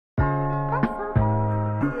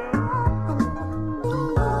What's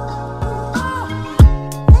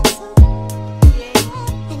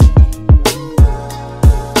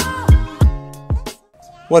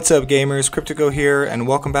up gamers, Cryptico here, and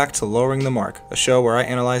welcome back to Lowering the Mark, a show where I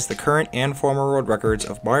analyze the current and former world records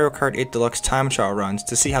of Mario Kart 8 Deluxe time trial runs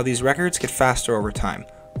to see how these records get faster over time.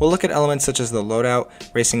 We'll look at elements such as the loadout,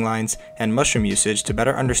 racing lines, and mushroom usage to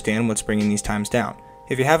better understand what's bringing these times down.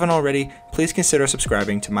 If you haven't already, please consider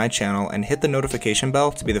subscribing to my channel and hit the notification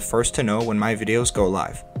bell to be the first to know when my videos go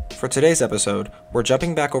live. For today's episode, we're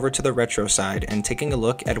jumping back over to the retro side and taking a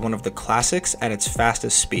look at one of the classics at its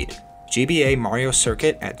fastest speed. GBA Mario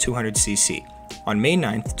Circuit at 200cc. On May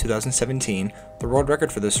 9th, 2017, the world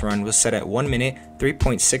record for this run was set at 1 minute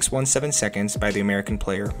 3.617 seconds by the American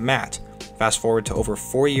player Matt. Fast forward to over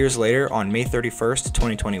 4 years later on May 31st,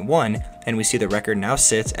 2021, and we see the record now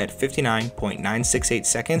sits at 59.968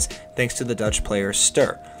 seconds thanks to the Dutch player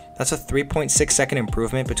Stur. That's a 3.6 second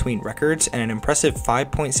improvement between records and an impressive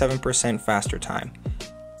 5.7% faster time.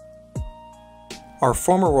 Our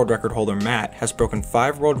former world record holder Matt has broken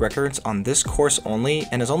 5 world records on this course only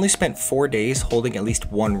and has only spent 4 days holding at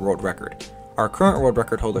least one world record. Our current world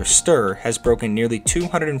record holder Stur has broken nearly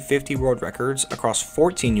 250 world records across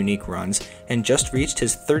 14 unique runs and just reached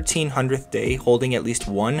his 1300th day holding at least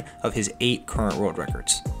one of his 8 current world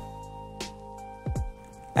records.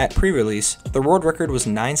 At pre-release, the world record was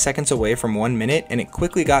 9 seconds away from 1 minute and it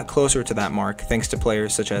quickly got closer to that mark thanks to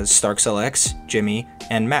players such as StarkcellX, Jimmy,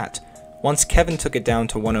 and Matt. Once Kevin took it down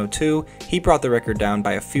to 102, he brought the record down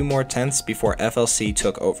by a few more tenths before FLC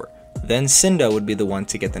took over. Then Cinda would be the one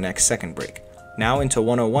to get the next second break. Now into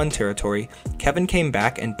 101 territory, Kevin came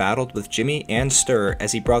back and battled with Jimmy and Stur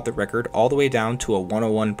as he brought the record all the way down to a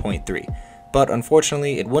 101.3. But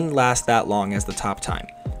unfortunately, it wouldn't last that long as the top time.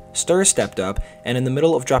 Stur stepped up and in the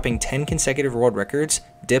middle of dropping 10 consecutive world records,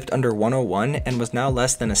 dipped under 101 and was now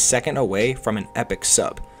less than a second away from an epic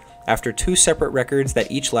sub. After 2 separate records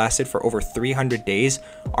that each lasted for over 300 days,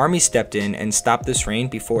 Army stepped in and stopped this reign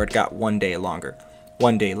before it got 1 day longer.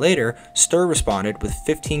 1 day later, Stur responded with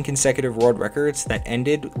 15 consecutive world records that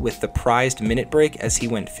ended with the prized minute break as he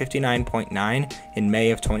went 59.9 in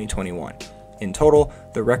May of 2021. In total,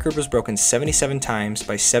 the record was broken 77 times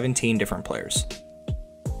by 17 different players.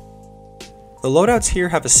 The loadouts here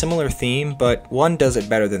have a similar theme, but one does it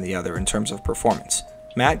better than the other in terms of performance.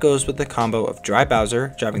 Matt goes with the combo of Dry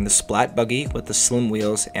Bowser driving the Splat Buggy with the slim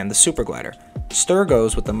wheels and the Super Glider. Stur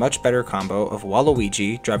goes with the much better combo of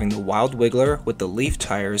Waluigi driving the Wild Wiggler with the Leaf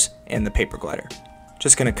tires and the Paper Glider.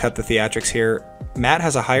 Just gonna cut the theatrics here. Matt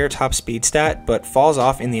has a higher top speed stat, but falls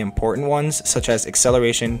off in the important ones such as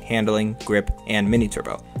acceleration, handling, grip, and mini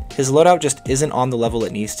turbo. His loadout just isn't on the level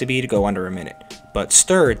it needs to be to go under a minute. But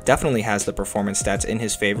Stur definitely has the performance stats in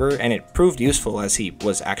his favor, and it proved useful as he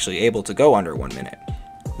was actually able to go under 1 minute.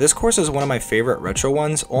 This course is one of my favorite retro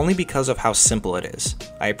ones only because of how simple it is.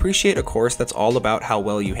 I appreciate a course that's all about how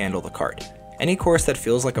well you handle the kart. Any course that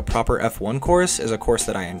feels like a proper F1 course is a course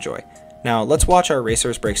that I enjoy. Now let's watch our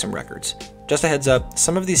racers break some records. Just a heads up,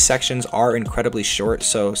 some of these sections are incredibly short,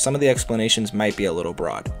 so some of the explanations might be a little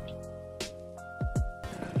broad.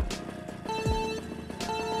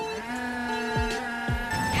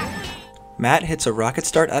 Matt hits a rocket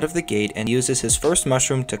start out of the gate and uses his first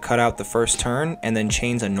mushroom to cut out the first turn and then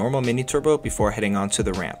chains a normal mini turbo before heading onto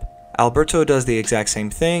the ramp. Alberto does the exact same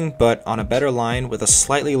thing, but on a better line with a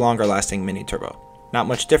slightly longer lasting mini turbo. Not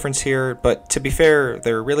much difference here, but to be fair,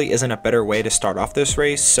 there really isn't a better way to start off this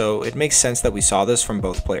race, so it makes sense that we saw this from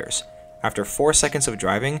both players. After 4 seconds of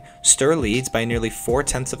driving, Stur leads by nearly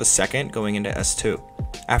 4/10 of a second going into S2.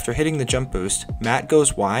 After hitting the jump boost, Matt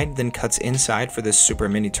goes wide, then cuts inside for this super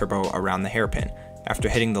mini turbo around the hairpin. After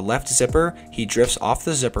hitting the left zipper, he drifts off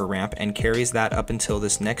the zipper ramp and carries that up until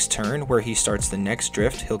this next turn where he starts the next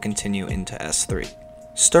drift he'll continue into S3.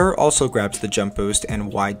 Stur also grabs the jump boost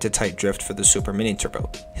and wide to tight drift for the super mini turbo.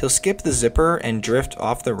 He'll skip the zipper and drift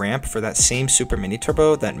off the ramp for that same super mini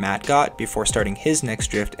turbo that Matt got before starting his next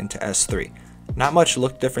drift into S3. Not much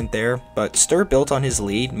looked different there, but Stur built on his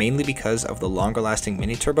lead mainly because of the longer lasting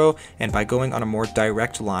mini turbo and by going on a more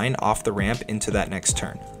direct line off the ramp into that next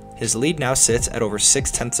turn. His lead now sits at over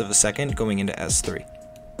 6/10 of a second going into S3.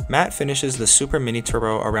 Matt finishes the super mini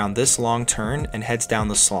turbo around this long turn and heads down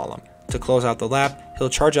the slalom. To close out the lap, he'll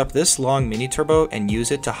charge up this long mini turbo and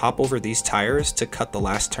use it to hop over these tires to cut the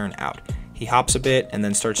last turn out. He hops a bit and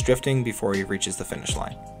then starts drifting before he reaches the finish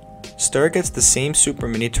line. Stur gets the same super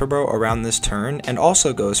mini turbo around this turn and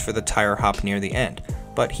also goes for the tire hop near the end,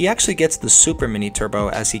 but he actually gets the super mini turbo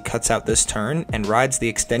as he cuts out this turn and rides the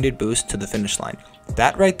extended boost to the finish line.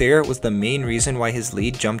 That right there was the main reason why his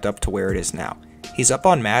lead jumped up to where it is now. he's up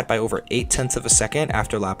on Matt by over 8/10 of a second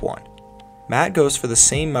after lap 1. Matt goes for the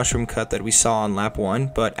same mushroom cut that we saw on lap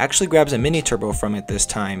 1, but actually grabs a mini turbo from it this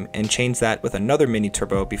time and chains that with another mini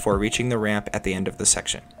turbo before reaching the ramp at the end of the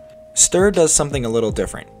section. Stir does something a little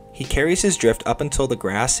different. He carries his drift up until the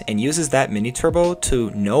grass and uses that mini turbo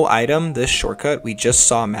to no item this shortcut we just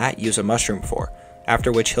saw Matt use a mushroom for,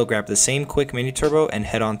 after which he'll grab the same quick mini turbo and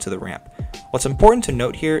head on to the ramp. What's important to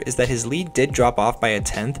note here is that his lead did drop off by a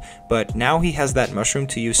 10th, but now he has that mushroom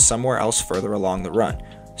to use somewhere else further along the run.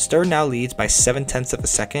 Stir now leads by 7/10 of a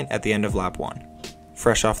second at the end of lap 1.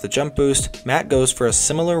 Fresh off the jump boost, Matt goes for a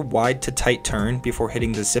similar wide to tight turn before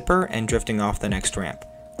hitting the zipper and drifting off the next ramp.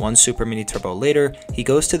 One super mini turbo later, he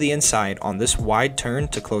goes to the inside on this wide turn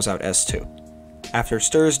to close out S2. After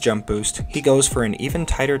Stir's jump boost, he goes for an even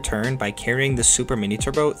tighter turn by carrying the super mini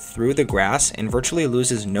turbo through the grass and virtually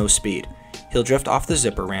loses no speed. He'll drift off the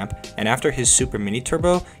zipper ramp, and after his super mini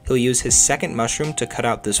turbo, he'll use his second mushroom to cut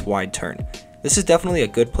out this wide turn. This is definitely a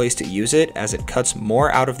good place to use it, as it cuts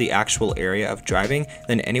more out of the actual area of driving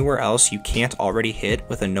than anywhere else you can't already hit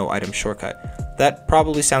with a no item shortcut. That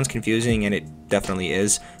probably sounds confusing, and it definitely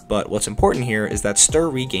is, but what's important here is that Stir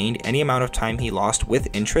regained any amount of time he lost with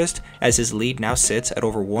interest, as his lead now sits at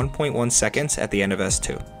over 1.1 seconds at the end of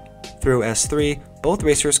S2. Through S3, both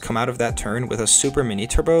racers come out of that turn with a super mini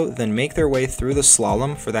turbo, then make their way through the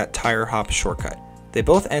slalom for that tire hop shortcut. They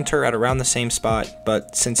both enter at around the same spot,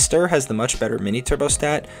 but since Stir has the much better mini turbo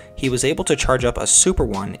stat, he was able to charge up a super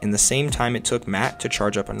one in the same time it took Matt to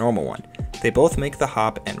charge up a normal one. They both make the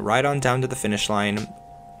hop and ride on down to the finish line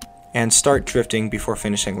and start drifting before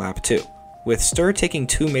finishing lap 2. With Stir taking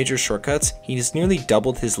 2 major shortcuts, he's nearly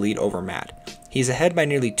doubled his lead over Matt. He's ahead by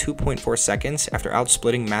nearly 2.4 seconds after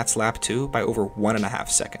outsplitting Matt's lap 2 by over 1.5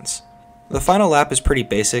 seconds. The final lap is pretty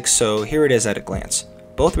basic, so here it is at a glance.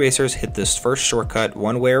 Both racers hit this first shortcut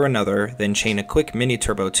one way or another, then chain a quick mini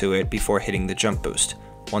turbo to it before hitting the jump boost.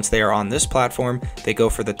 Once they are on this platform, they go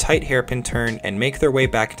for the tight hairpin turn and make their way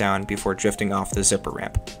back down before drifting off the zipper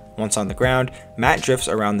ramp. Once on the ground, Matt drifts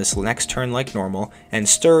around this next turn like normal, and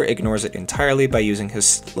Stir ignores it entirely by using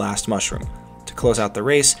his last mushroom. To close out the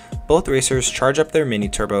race, both racers charge up their mini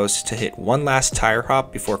turbos to hit one last tire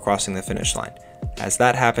hop before crossing the finish line. As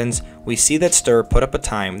that happens, we see that Stir put up a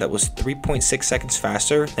time that was 3.6 seconds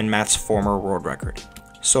faster than Matt's former world record.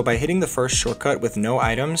 So by hitting the first shortcut with no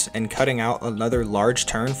items and cutting out another large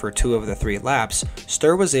turn for 2 of the 3 laps,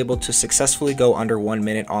 Stir was able to successfully go under 1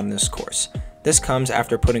 minute on this course. This comes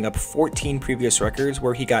after putting up 14 previous records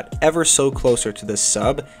where he got ever so closer to this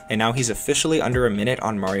sub, and now he's officially under a minute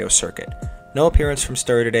on Mario Circuit. No appearance from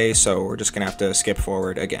Stir today, so we're just gonna have to skip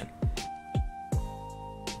forward again.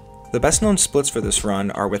 The best known splits for this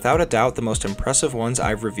run are without a doubt the most impressive ones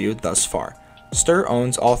I've reviewed thus far. Stir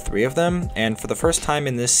owns all 3 of them, and for the first time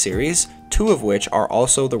in this series, 2 of which are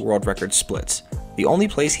also the world record splits. The only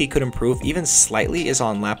place he could improve even slightly is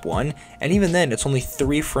on lap 1, and even then it's only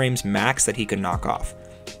 3 frames max that he could knock off.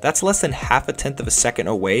 That's less than 0.5 of a second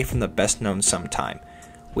away from the best known sum time.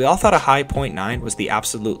 We all thought a high 0.9 was the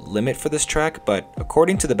absolute limit for this track, but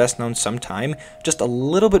according to the best known sum time, just a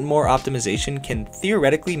little bit more optimization can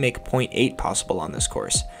theoretically make 0.8 possible on this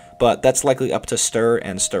course, but that's likely up to Stir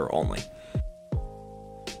and Stir only.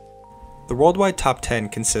 The worldwide top 10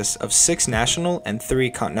 consists of 6 national and 3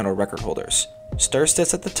 continental record holders. Stir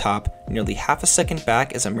sits at the top, nearly half a second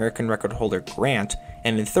back is American record holder Grant,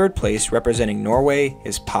 and in 3rd place, representing Norway,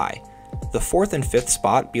 is Pi. The 4th and 5th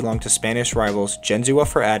spot belong to Spanish rivals Genzua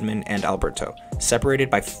for Admin and Alberto, separated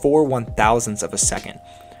by 4 1,000ths of a second.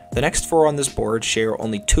 The next 4 on this board share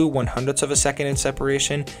only 2 100ths of a second in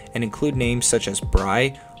separation and include names such as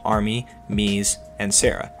Bry, Army, Mies, and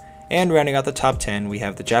Sarah. And rounding out the top 10, we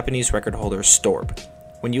have the Japanese record holder Storb.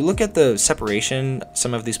 When you look at the separation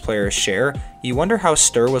some of these players share, you wonder how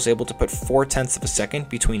Stir was able to put 0.4 of a second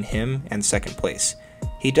between him and 2nd place.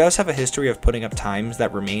 He does have a history of putting up times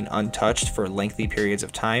that remain untouched for lengthy periods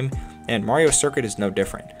of time, and Mario Circuit is no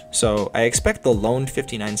different, so I expect the lone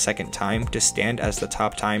 59-second time to stand as the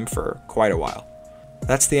top time for quite a while.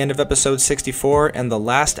 That's the end of episode 64 and the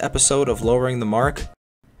last episode of Lowering the Mark,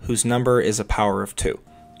 whose number is a power of 2.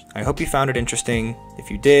 I hope you found it interesting.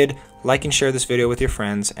 If you did, like and share this video with your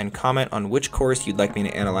friends, and comment on which course you'd like me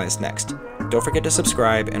to analyze next. Don't forget to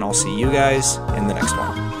subscribe, and I'll see you guys in the next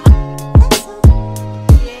one.